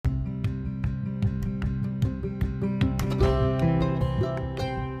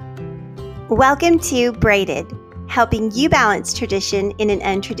Welcome to Braided, helping you balance tradition in an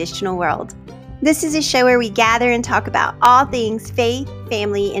untraditional world. This is a show where we gather and talk about all things faith,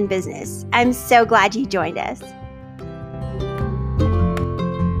 family, and business. I'm so glad you joined us.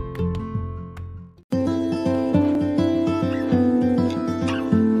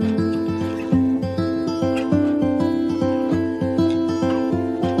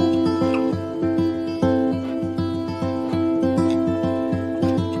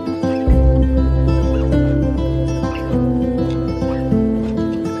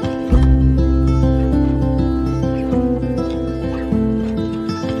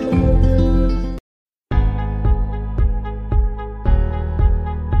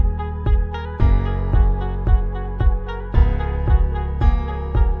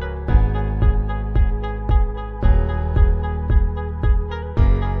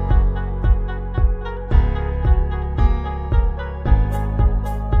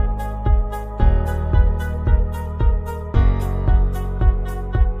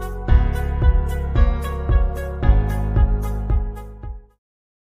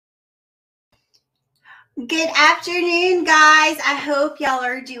 Good afternoon, guys. I hope y'all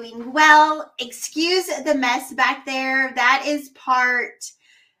are doing well. Excuse the mess back there. That is part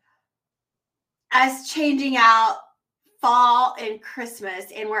us changing out fall and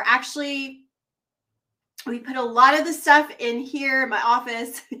Christmas. And we put a lot of the stuff in here in my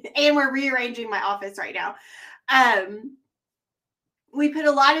office and we're rearranging my office right now. We put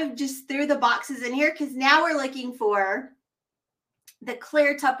a lot of just threw the boxes in here because now we're looking for the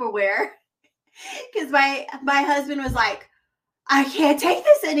clear Tupperware. Because my husband was like, I can't take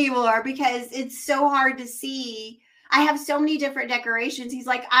this anymore because it's so hard to see. I have so many different decorations. He's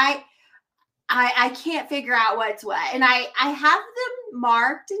like, I can't figure out what's what. And I have them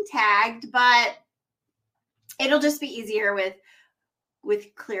marked and tagged, but it'll just be easier with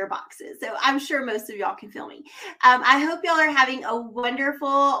clear boxes. So I'm sure most of y'all can feel me. I hope y'all are having a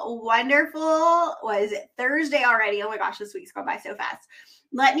wonderful, what is it, Thursday already? Oh my gosh, this week's gone by so fast.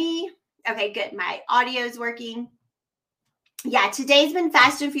 Okay, good. My audio is working. Yeah, today's been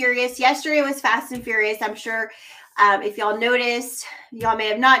fast and furious. Yesterday was fast and furious. I'm sure if y'all noticed, y'all may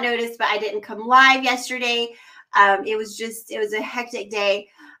have not noticed, but I didn't come live yesterday. It was a hectic day.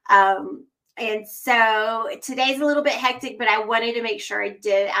 And so today's a little bit hectic, but I wanted to make sure I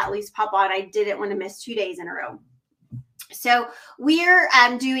did at least pop on. I didn't want to miss 2 days in a row. So we're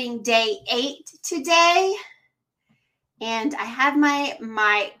doing day 8 today. And I have my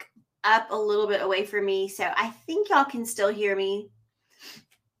mic up a little bit away from me, so I think y'all can still hear me.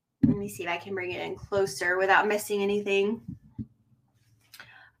 Let me see if I can bring it in closer without missing anything.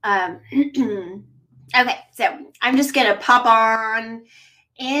 Okay, so I'm just gonna pop on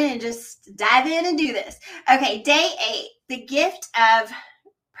in and just dive in and do this. Okay, day 8, the gift of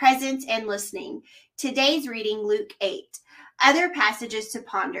presence and listening. Today's reading, Luke 8. Other passages to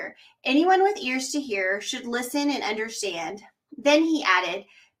ponder. Anyone with ears to hear should listen and understand. Then he added,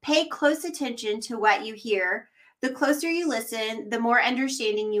 pay close attention to what you hear. The closer you listen, the more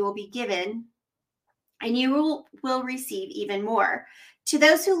understanding you will be given, and you will receive even more. To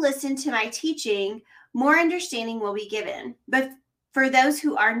those who listen to my teaching, more understanding will be given. But for those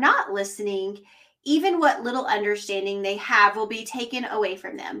who are not listening, even what little understanding they have will be taken away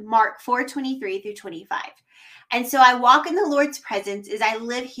from them. Mark 4:23 through 25. And so I walk in the Lord's presence as I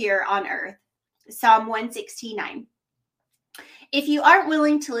live here on earth. Psalm 116:9. If you aren't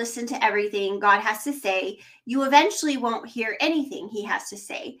willing to listen to everything God has to say, you eventually won't hear anything he has to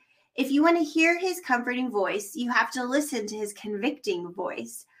say. If you want to hear his comforting voice, you have to listen to his convicting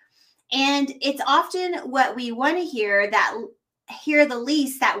voice. And it's often what we want to hear the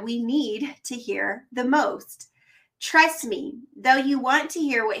least that we need to hear the most. Trust me, though you want to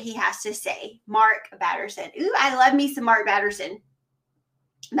hear what he has to say. Mark Batterson. Ooh, I love me some Mark Batterson.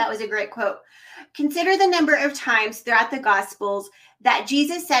 That was a great quote. Consider the number of times throughout the Gospels that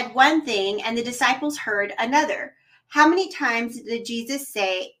Jesus said one thing and the disciples heard another. How many times did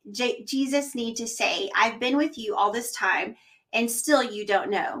Jesus need to say, I've been with you all this time and still you don't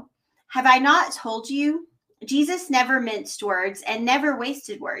know? Have I not told you? Jesus never minced words and never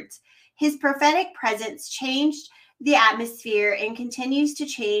wasted words. His prophetic presence changed the atmosphere and continues to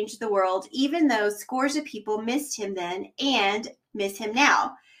change the world, even though scores of people missed him then and miss him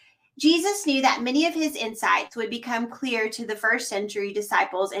now. Jesus knew that many of his insights would become clear to the first century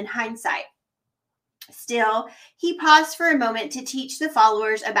disciples in hindsight. Still, he paused for a moment to teach the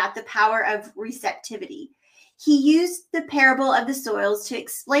followers about the power of receptivity. He used the parable of the soils to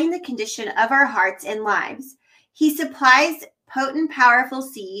explain the condition of our hearts and lives. He supplies potent, powerful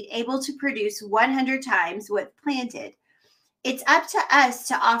seed able to produce 100 times what planted. It's up to us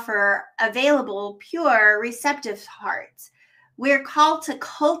to offer available, pure, receptive hearts. We're called to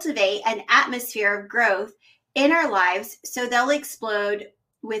cultivate an atmosphere of growth in our lives so they'll explode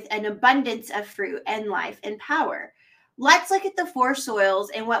with an abundance of fruit and life and power. Let's look at the four soils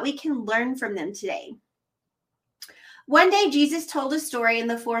and what we can learn from them today. One day, Jesus told a story in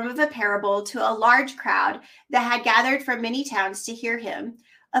the form of a parable to a large crowd that had gathered from many towns to hear him.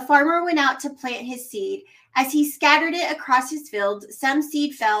 A farmer went out to plant his seed. As he scattered it across his field, some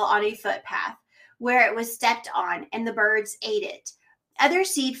seed fell on a footpath where it was stepped on, and the birds ate it. Other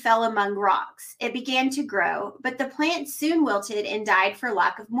seed fell among rocks. It began to grow, but the plant soon wilted and died for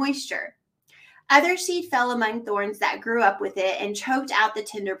lack of moisture. Other seed fell among thorns that grew up with it and choked out the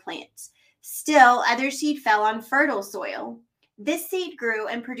tender plants. Still, other seed fell on fertile soil. This seed grew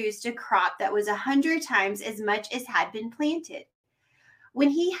and produced a crop that was 100 times as much as had been planted. When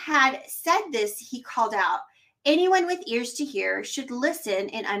he had said this, he called out, "Anyone with ears to hear should listen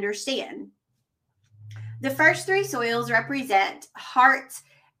and understand." The first three soils represent hearts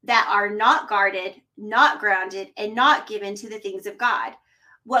that are not guarded, not grounded, and not given to the things of God.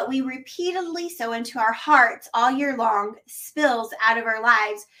 What we repeatedly sow into our hearts all year long spills out of our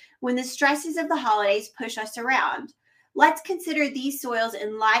lives when the stresses of the holidays push us around. Let's consider these soils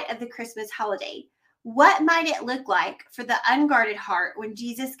in light of the Christmas holiday. What might it look like for the unguarded heart when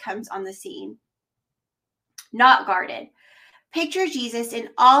Jesus comes on the scene? Not guarded. Picture Jesus in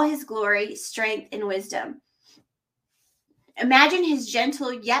all his glory, strength, and wisdom. Imagine his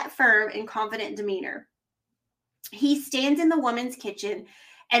gentle yet firm and confident demeanor. He stands in the woman's kitchen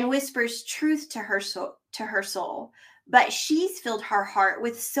and whispers truth to her soul, but she's filled her heart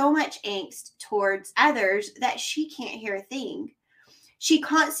with so much angst towards others that she can't hear a thing. She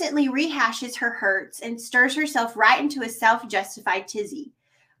constantly rehashes her hurts and stirs herself right into a self-justified tizzy.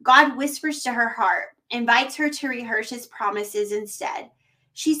 God whispers to her heart, invites her to rehearse his promises instead.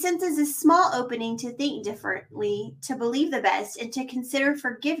 She senses a small opening to think differently, to believe the best, and to consider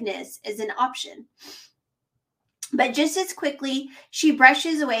forgiveness as an option. But just as quickly, she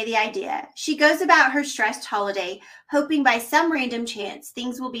brushes away the idea. She goes about her stressed holiday, hoping by some random chance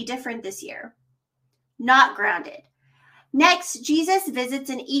things will be different this year. Not grounded. Next, Jesus visits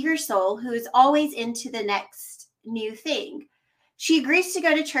an eager soul who is always into the next new thing. She agrees to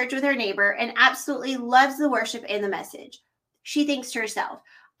go to church with her neighbor and absolutely loves the worship and the message. She thinks to herself,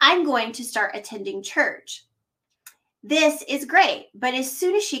 "I'm going to start attending church." This is great, but as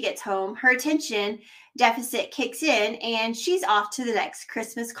soon as she gets home, her attention deficit kicks in and she's off to the next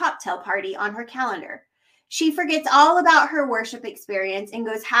Christmas cocktail party on her calendar. She forgets all about her worship experience and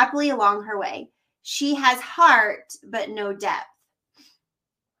goes happily along her way. She has heart, but no depth.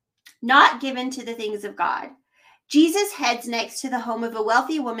 Not given to the things of God. Jesus heads next to the home of a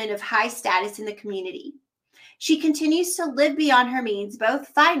wealthy woman of high status in the community. She continues to live beyond her means, both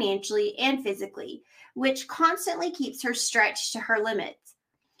financially and physically, which constantly keeps her stretched to her limits.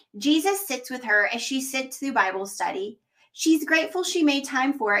 Jesus sits with her as she sits through Bible study. She's grateful she made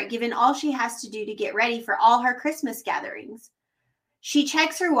time for it, given all she has to do to get ready for all her Christmas gatherings. She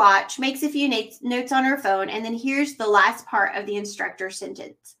checks her watch, makes a few notes on her phone, and then hears the last part of the instructor's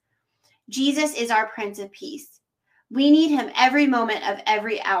sentence. Jesus is our Prince of Peace. We need him every moment of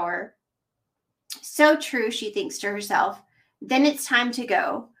every hour. So true, she thinks to herself. Then it's time to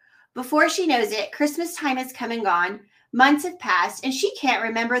go. Before she knows it, Christmas time has come and gone. Months have passed, and she can't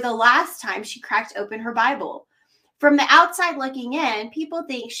remember the last time she cracked open her Bible. From the outside looking in, people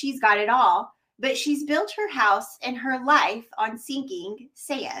think she's got it all, but she's built her house and her life on sinking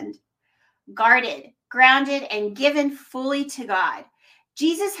sand. Guarded, grounded, and given fully to God.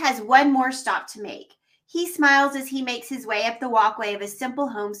 Jesus has one more stop to make. He smiles as he makes his way up the walkway of a simple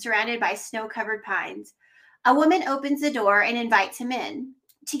home surrounded by snow-covered pines. A woman opens the door and invites him in.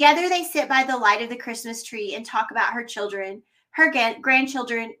 Together they sit by the light of the Christmas tree and talk about her children, her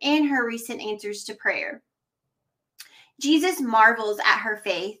grandchildren, and her recent answers to prayer. Jesus marvels at her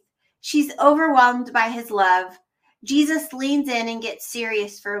faith. She's overwhelmed by his love. Jesus leans in and gets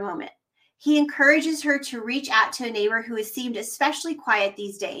serious for a moment. He encourages her to reach out to a neighbor who has seemed especially quiet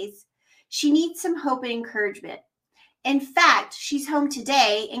these days. She needs some hope and encouragement. In fact, she's home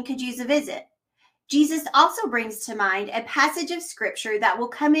today and could use a visit. Jesus also brings to mind a passage of scripture that will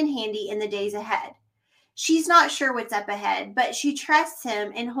come in handy in the days ahead. She's not sure what's up ahead, but she trusts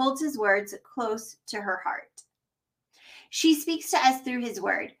him and holds his words close to her heart. She speaks to us through his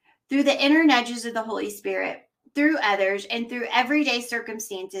word, through the inner nudges of the Holy Spirit, through others, and through everyday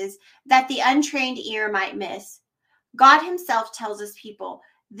circumstances that the untrained ear might miss. God himself tells his people,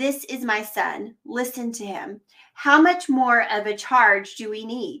 "This is my son, listen to him." How much more of a charge do we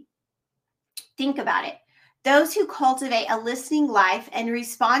need? Think about it. Those who cultivate a listening life and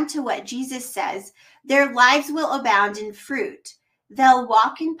respond to what Jesus says, their lives will abound in fruit. They'll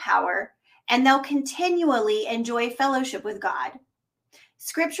walk in power, and they'll continually enjoy fellowship with God.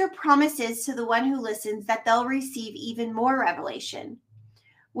 Scripture promises to the one who listens that they'll receive even more revelation.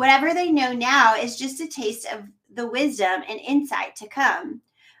 Whatever they know now is just a taste of the wisdom and insight to come.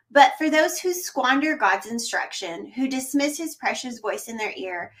 But for those who squander God's instruction, who dismiss his precious voice in their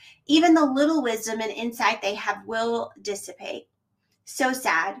ear, even the little wisdom and insight they have will dissipate. So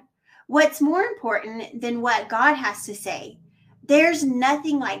sad. What's more important than what God has to say? There's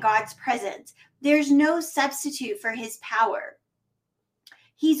nothing like God's presence. There's no substitute for his power.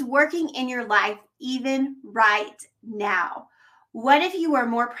 He's working in your life even right now. What if you were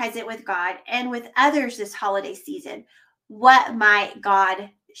more present with God and with others this holiday season? What might God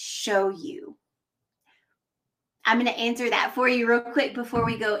show you? I'm going to answer that for you real quick before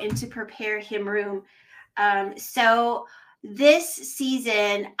we go into prepare him room. So this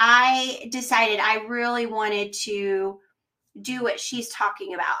season, I decided I really wanted to do what she's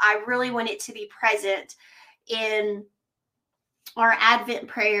talking about. I really wanted to be present in our Advent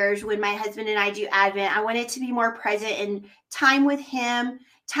prayers when my husband and I do Advent. I wanted to be more present in time with him,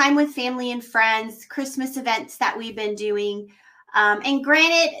 time with family and friends, Christmas events that we've been doing. And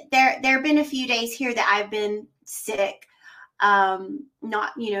granted, there have been a few days here that I've been sick,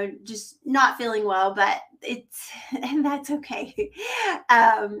 not, just not feeling well, but and that's okay.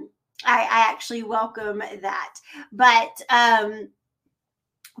 I actually welcome that. But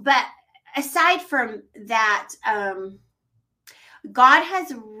aside from that, God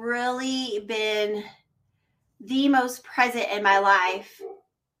has really been the most present in my life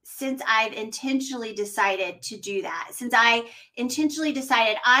since I've intentionally decided to do that. Since I intentionally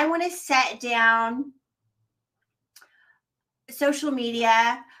decided I want to set down social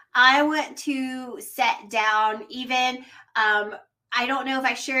media. I want to set down even, I don't know if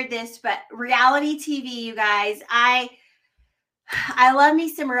I shared this, but reality TV, you guys. I love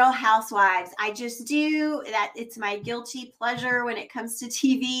me some Real Housewives. I just do that. It's my guilty pleasure when it comes to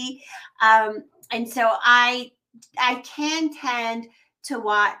TV. And so I can tend to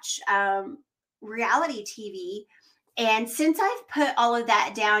watch reality TV. And since I've put all of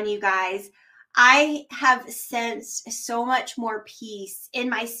that down, you guys, I have sensed so much more peace in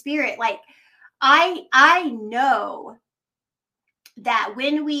my spirit. Like I know that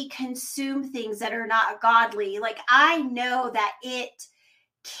when we consume things that are not godly, like I know that it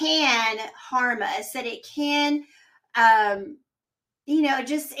can harm us, that it can,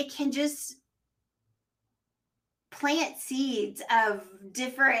 it can just plant seeds of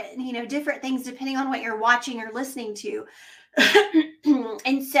different things depending on what you're watching or listening to.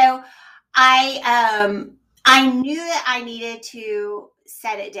 And so I knew that I needed to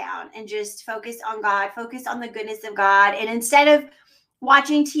set it down and just focus on God, focus on the goodness of God. And instead of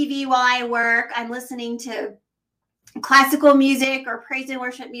watching TV while I work, I'm listening to classical music or praise and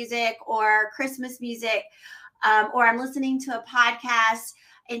worship music or Christmas music, or I'm listening to a podcast.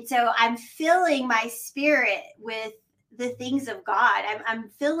 And so I'm filling my spirit with the things of God. I'm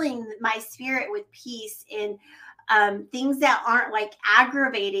filling my spirit with peace in things that aren't like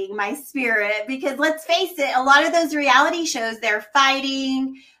aggravating my spirit, because let's face it, a lot of those reality shows, they're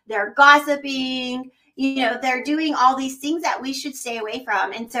fighting, they're gossiping, they're doing all these things that we should stay away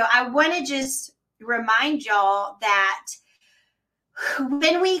from. And so I want to just remind y'all that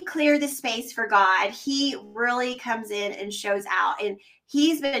when we clear the space for God, he really comes in and shows out, and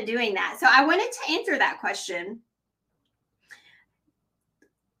he's been doing that. So I wanted to answer that question.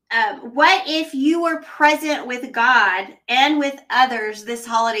 What if you were present with God and with others this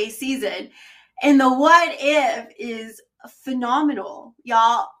holiday season? And the what if is phenomenal,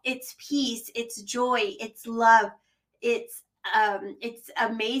 y'all. It's peace, it's joy, it's love, it's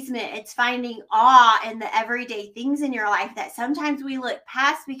amazement, it's finding awe in the everyday things in your life that sometimes we look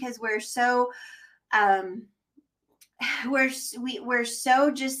past because we're so we're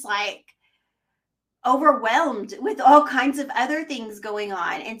so just like overwhelmed with all kinds of other things going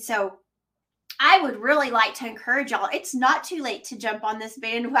on. And so I would really like to encourage y'all. It's not too late to jump on this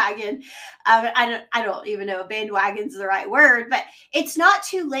bandwagon. I don't even know if bandwagon's the right word, but it's not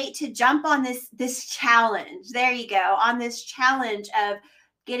too late to jump on this challenge. There you go, on this challenge of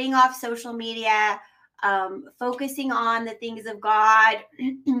getting off social media, focusing on the things of God,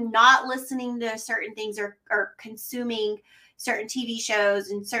 not listening to certain things or consuming certain TV shows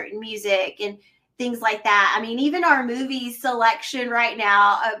and certain music and things like that. I mean, even our movie selection right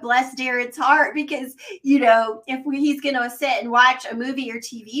now, bless Darren's heart, because, if he's going to sit and watch a movie or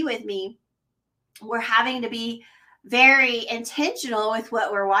TV with me, we're having to be very intentional with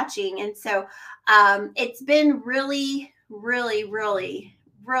what we're watching. And so it's been really, really, really,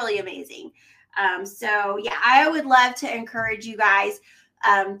 really amazing. So yeah, I would love to encourage you guys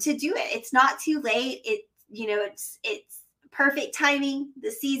to do it. It's not too late. It's perfect timing,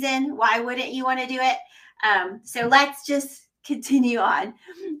 the season. Why wouldn't you want to do it? So let's just continue on.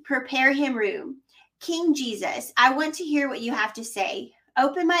 Prepare him room. King Jesus, I want to hear what you have to say.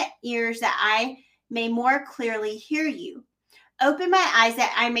 Open my ears that I may more clearly hear you. Open my eyes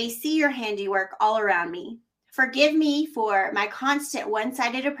that I may see your handiwork all around me. Forgive me for my constant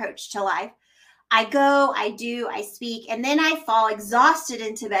one-sided approach to life. I go, I do, I speak, and then I fall exhausted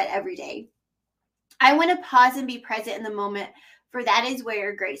into bed every day. I want to pause and be present in the moment, for that is where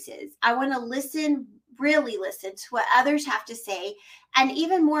your grace is. I want to listen, really listen to what others have to say, and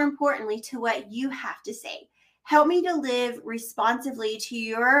even more importantly, to what you have to say. Help me to live responsively to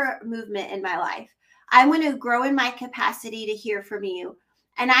your movement in my life. I want to grow in my capacity to hear from you,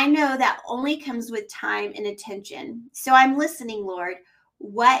 and I know that only comes with time and attention. So I'm listening, Lord.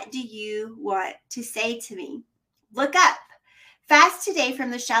 What do you want to say to me? Look up. Fast today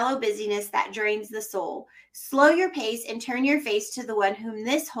from the shallow busyness that drains the soul. Slow your pace and turn your face to the one whom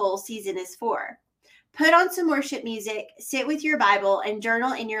this whole season is for. Put on some worship music, sit with your Bible and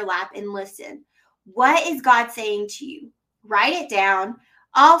journal in your lap and listen. What is God saying to you? Write it down.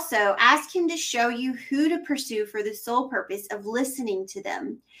 Also, ask him to show you who to pursue for the sole purpose of listening to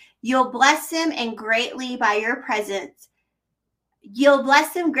them. You'll bless them greatly by your presence. You'll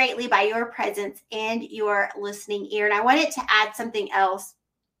bless them greatly by your presence and your listening ear. And I wanted to add something else.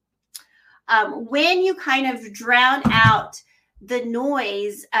 When you kind of drown out the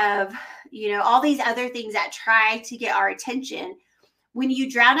noise of, all these other things that try to get our attention, when you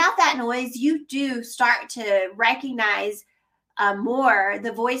drown out that noise, you do start to recognize more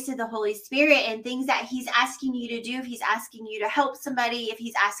the voice of the Holy Spirit and things that he's asking you to do. If he's asking you to help somebody, if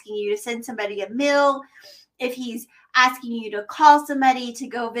he's asking you to send somebody a meal, if he's asking you to call somebody to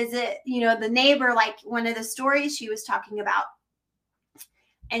go visit, the neighbor, like one of the stories she was talking about.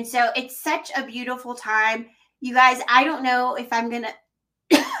 And so it's such a beautiful time. You guys, I don't know if I'm going to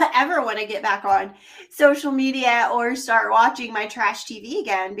ever want to get back on social media or start watching my trash TV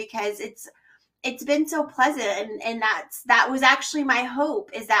again, because it's been so pleasant. And that was actually my hope,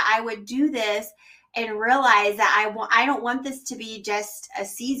 is that I would do this and realize that I don't want this to be just a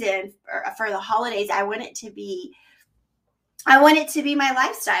season for the holidays. I want it to be my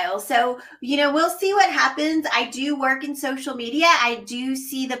lifestyle. So, we'll see what happens. I do work in social media. I do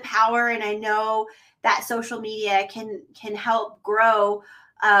see the power, and I know that social media can help grow,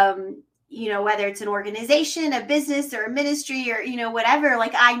 whether it's an organization, a business, or a ministry, or, whatever.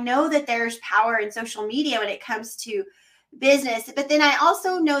 Like, I know that there's power in social media when it comes to business, but then I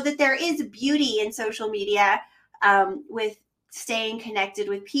also know that there is beauty in social media with staying connected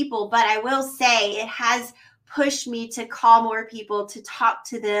with people. But I will say it has pushed me to call more people, to talk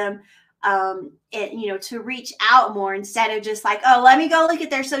to them, and, to reach out more, instead of just like, oh, let me go look at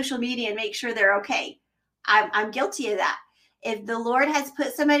their social media and make sure they're okay. I'm guilty of that. If the Lord has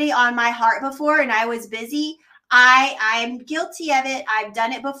put somebody on my heart before and I was busy, I'm guilty of it. I've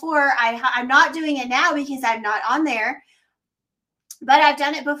done it before. I'm not doing it now because I'm not on there, but I've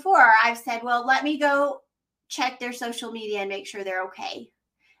done it before. I've said, well, let me go check their social media and make sure they're okay.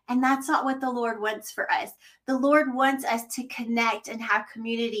 And that's not what the Lord wants for us. The Lord wants us to connect and have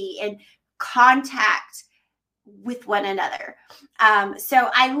community and contact with one another.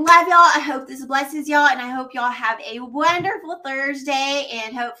 So I love y'all. I hope this blesses y'all, and I hope y'all have a wonderful Thursday,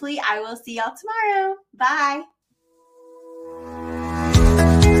 and hopefully I will see y'all tomorrow. Bye.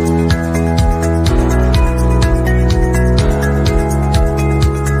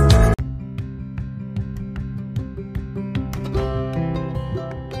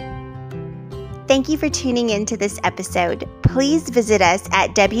 Thank you for tuning into this episode. Please visit us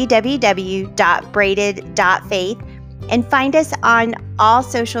at www.braided.faith and find us on all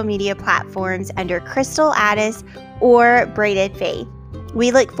social media platforms under Crystal Addis or Braided Faith.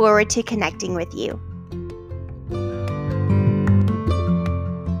 We look forward to connecting with you.